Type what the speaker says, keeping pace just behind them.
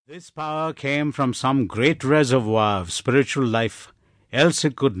This power came from some great reservoir of spiritual life, else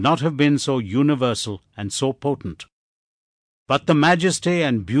it could not have been so universal and so potent. But the majesty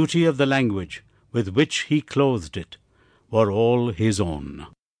and beauty of the language with which he clothed it were all his own.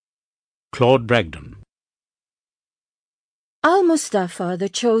 Claude Bragdon. Al-Mustafa, the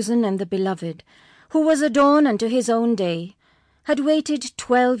chosen and the beloved, who was adorned unto his own day, had waited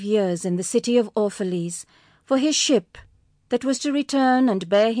 12 years in the city of Orphalese for his ship that was to return and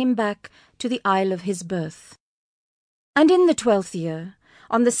bear him back to the isle of his birth. And in the 12th year,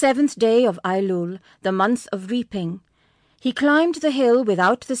 on the 7th day of Ailul, the month of reaping, he climbed the hill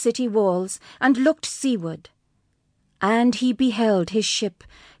without the city walls and looked seaward. And he beheld his ship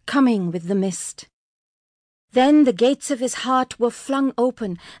coming with the mist. Then the gates of his heart were flung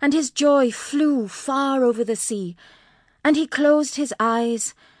open, and his joy flew far over the sea, and he closed his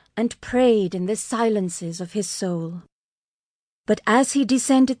eyes and prayed in the silences of his soul. But as he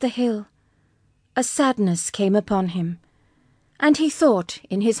descended the hill, a sadness came upon him, and he thought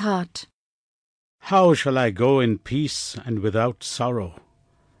in his heart, How shall I go in peace and without sorrow?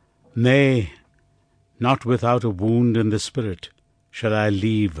 Nay, not without a wound in the spirit shall I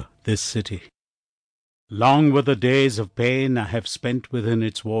leave this city. Long were the days of pain I have spent within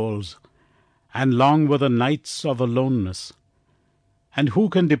its walls, and long were the nights of aloneness. And who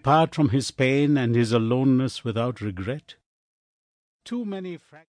can depart from his pain and his aloneness without regret? Too many